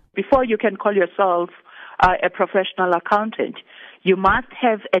 Before you can call yourself a professional accountant, you must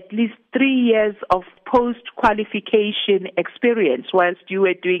have at least 3 years of post-qualification experience whilst you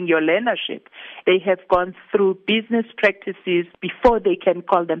were doing your learnership. They have gone through business practices before they can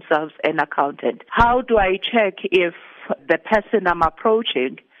call themselves an accountant. How do I check if the person I'm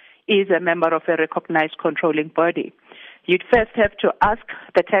approaching is a member of a recognized controlling body? You'd first have to ask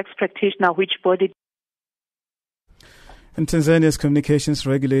the tax practitioner which body. And Tanzania's Communications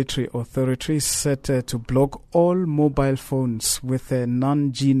Regulatory Authority is set to block all mobile phones with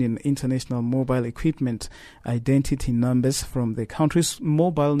non-genuine international mobile equipment identity numbers from the country's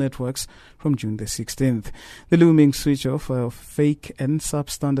mobile networks from June the 16th. The looming switch off of fake and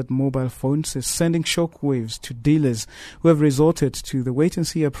substandard mobile phones is sending shockwaves to dealers who have resorted to the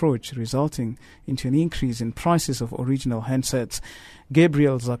wait-and-see approach, resulting into an increase in prices of original handsets.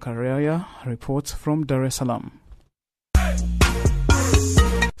 Gabriel Zakaria reports from Dar es Salaam.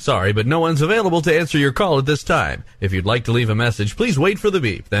 Sorry, but no one's available to answer your call at this time. If you'd like to leave a message, please wait for the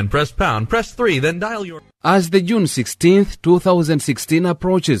beep, then press pound, press 3, then dial your... As the June 16th, 2016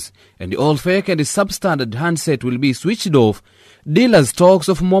 approaches and all fake and substandard handset will be switched off, dealers' stocks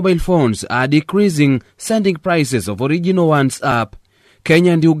of mobile phones are decreasing, sending prices of original ones up.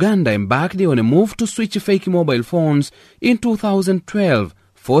 Kenya and Uganda embarked on a move to switch fake mobile phones in 2012,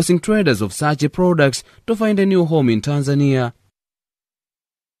 forcing traders of such products to find a new home in Tanzania.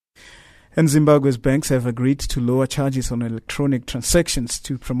 And Zimbabwe's banks have agreed to lower charges on electronic transactions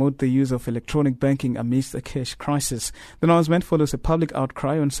to promote the use of electronic banking amidst the cash crisis. The announcement follows a public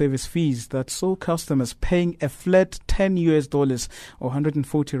outcry on service fees that saw customers paying a flat $10 or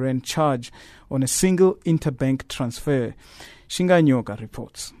 140 rand charge on a single interbank transfer. Shinga Nyoka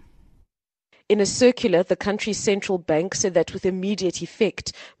reports. In a circular, the country's central bank said that with immediate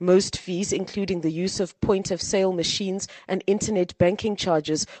effect, most fees, including the use of point-of-sale machines and internet banking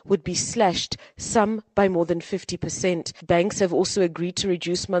charges, would be slashed, some by more than 50%. Banks have also agreed to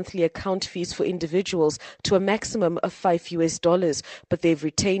reduce monthly account fees for individuals to a maximum of $5, but they've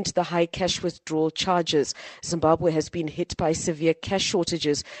retained the high cash withdrawal charges. Zimbabwe has been hit by severe cash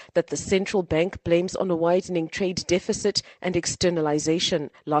shortages that the central bank blames on a widening trade deficit and externalization.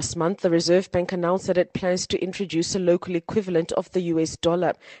 Last month, the Reserve Bank announced that it plans to introduce a local equivalent of the US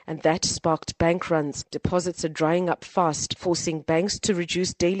dollar, and that sparked bank runs. Deposits are drying up fast, forcing banks to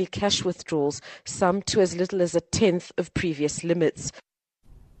reduce daily cash withdrawals, some to as little as a tenth of previous limits.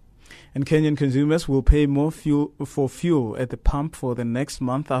 And Kenyan consumers will pay more for fuel at the pump for the next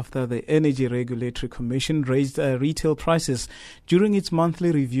month after the Energy Regulatory Commission raised retail prices during its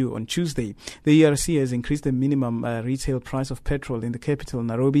monthly review on Tuesday. The ERC has increased the minimum retail price of petrol in the capital,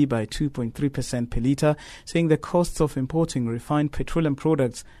 Nairobi, by 2.3% per litre, saying the costs of importing refined petroleum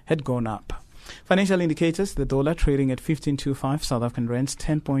products had gone up. Financial indicators: the dollar trading at 15.25 South African rands,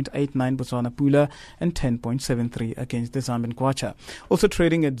 10.89 Botswana pula, and 10.73 against the Zambian kwacha. Also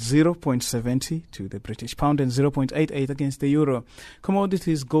trading at 0.70 to the British pound and 0.88 against the euro.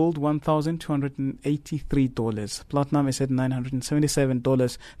 Commodities: gold $1,283, platinum is at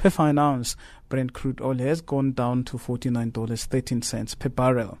 $977 per fine ounce. Brent crude oil has gone down to $49.13 per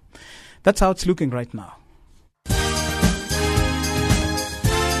barrel. That's how it's looking right now.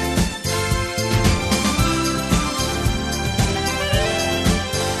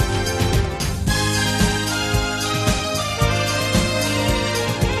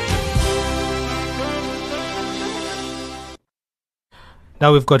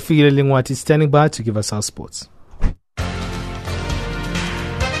 Now we've got Figile Lingwati standing by to give us our sports.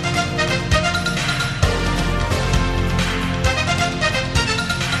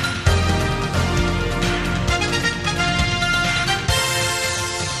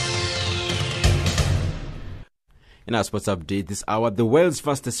 In our sports update this hour, the world's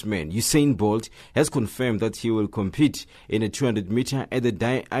fastest man, Usain Bolt, has confirmed that he will compete in a 200-meter at the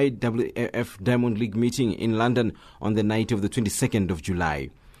IAAF Diamond League meeting in London on the night of the 22nd of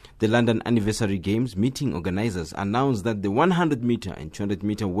July. The London Anniversary Games meeting organizers announced that the 100-meter and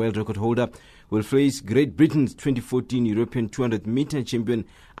 200-meter world record holder will face Great Britain's 2014 European 200-meter champion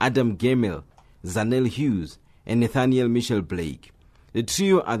Adam Gemmell, Zanel Hughes, and Nathaniel Michel Blake. The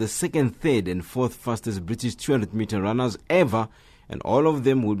trio are the second, third, and fourth fastest British 200-meter runners ever, and all of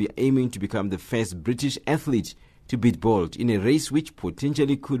them will be aiming to become the first British athlete to beat Bolt in a race which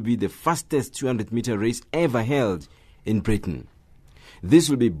potentially could be the fastest 200-meter race ever held in Britain. This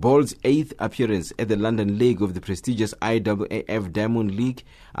will be Bolt's 8th appearance at the London leg of the prestigious IAAF Diamond League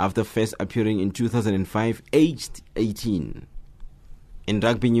after first appearing in 2005, aged 18. In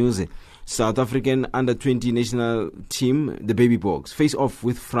rugby news, South African under-20 national team, the Baby Boks, face off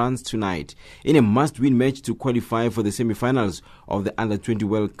with France tonight in a must-win match to qualify for the semi-finals of the under-20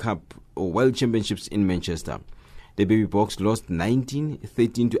 World Cup or World Championships in Manchester. The Baby Boks lost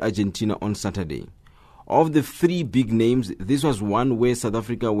 19-13 to Argentina on Saturday. Of the three big names, this was one where South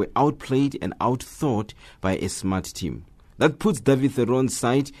Africa were outplayed and outthought by a smart team. That puts David Theron's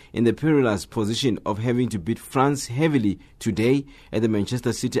side in the perilous position of having to beat France heavily today at the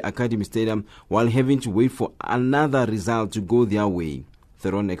Manchester City Academy Stadium while having to wait for another result to go their way.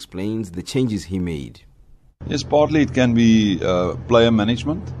 Theron explains the changes he made. Yes, partly it can be player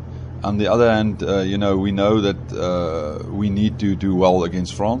management. On the other hand, we know that we need to do well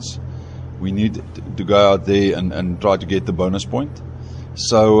against France. We need to go out there and try to get the bonus point.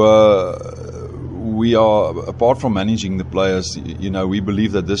 So we are, apart from managing the players, we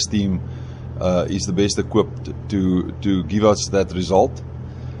believe that this team is the best equipped to give us that result.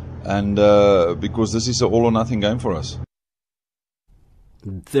 And because this is an all or nothing game for us.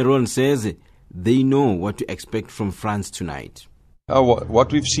 Theron says they know what to expect from France tonight.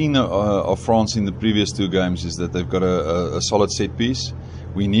 What we've seen of France in the previous two games is that they've got a solid set piece.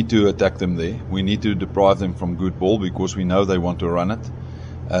 We need to attack them there. We need to deprive them from good ball because we know they want to run it.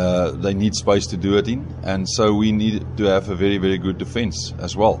 They need space to do it in. And so we need to have a very, very good defense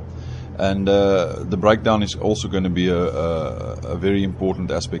as well. And the breakdown is also going to be a very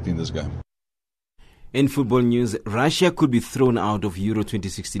important aspect in this game. In football news, Russia could be thrown out of Euro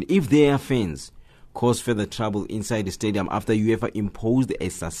 2016 if their fans cause further trouble inside the stadium after UEFA imposed a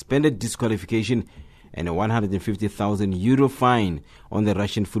suspended disqualification and a €150,000 fine on the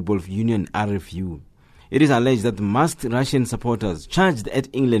Russian Football Union RFU. It is alleged that masked Russian supporters charged at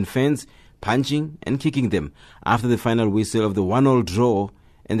England fans, punching and kicking them after the final whistle of the 1-1 draw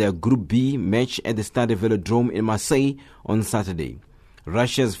in their Group B match at the Stade Velodrome in Marseille on Saturday.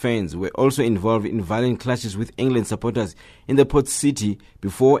 Russia's fans were also involved in violent clashes with England supporters in the port city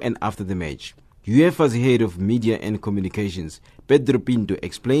before and after the match. UEFA's head of media and communications, Pedro Pinto,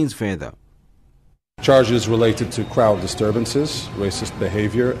 explains further. Charges related to crowd disturbances, racist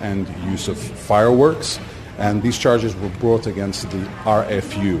behavior and use of fireworks. And these charges were brought against the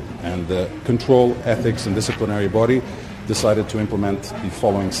RFU. And the Control, Ethics and Disciplinary Body decided to implement the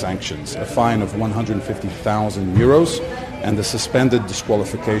following sanctions: a fine of €150,000 and the suspended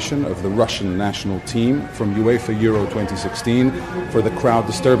disqualification of the Russian national team from UEFA Euro 2016 for the crowd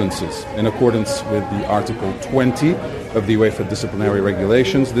disturbances. In accordance with the Article 20 of the UEFA disciplinary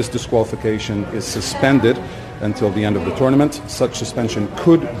regulations, this disqualification is suspended until the end of the tournament. Such suspension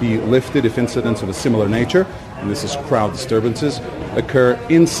could be lifted if incidents of a similar nature, and this is crowd disturbances, occur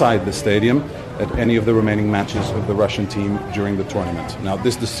inside the stadium at any of the remaining matches of the Russian team during the tournament. Now,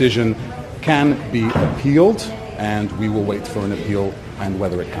 this decision can be appealed, and we will wait for an appeal and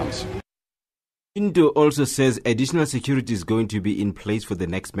whether it comes. Pinto also says additional security is going to be in place for the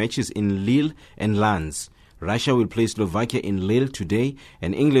next matches in Lille and Lens. Russia will play Slovakia in Lille today,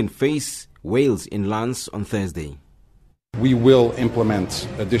 and England face Wales in Lens on Thursday. We will implement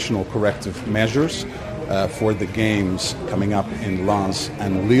additional corrective measures for the games coming up in Lens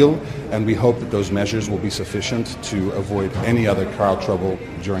and Lille, and we hope that those measures will be sufficient to avoid any other crowd trouble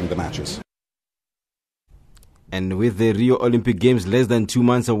during the matches. And with the Rio Olympic Games less than 2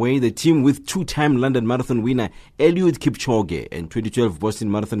 months away, the team with two-time London Marathon winner Eliud Kipchoge and 2012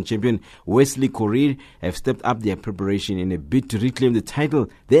 Boston Marathon champion Wesley Korir have stepped up their preparation in a bid to reclaim the title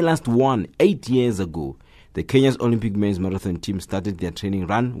they last won 8 years ago. The Kenya's Olympic men's marathon team started their training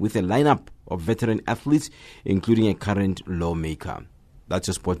run with a lineup of veteran athletes, including a current lawmaker. That's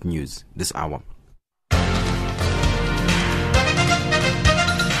your sport news this hour.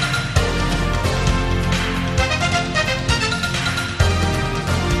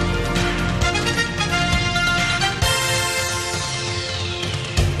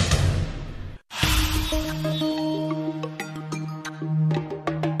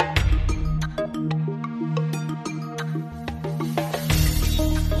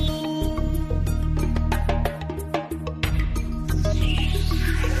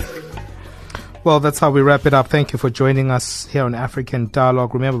 Well, that's how we wrap it up. Thank you for joining us here on African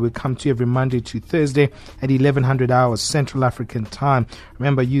Dialogue. Remember, we come to you every Monday to Thursday at 1100 hours Central African Time.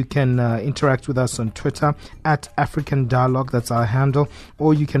 Remember, you can interact with us on Twitter at African Dialogue. That's our handle.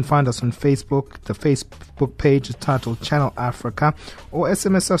 Or you can find us on Facebook. The Facebook page is titled Channel Africa. Or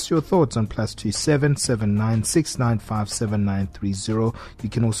SMS us your thoughts on +27 79 695 7930. You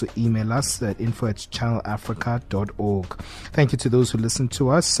can also email us at info@channelafrica.org. Thank you to those who listen to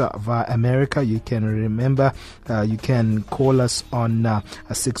us via America. You can remember, you can call us on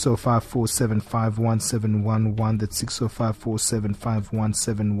 605-475-1711. That's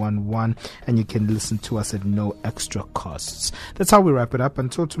 605-475-1711. And you can listen to us at no extra costs. That's how we wrap it up.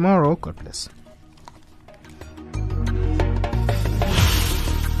 Until tomorrow, God bless.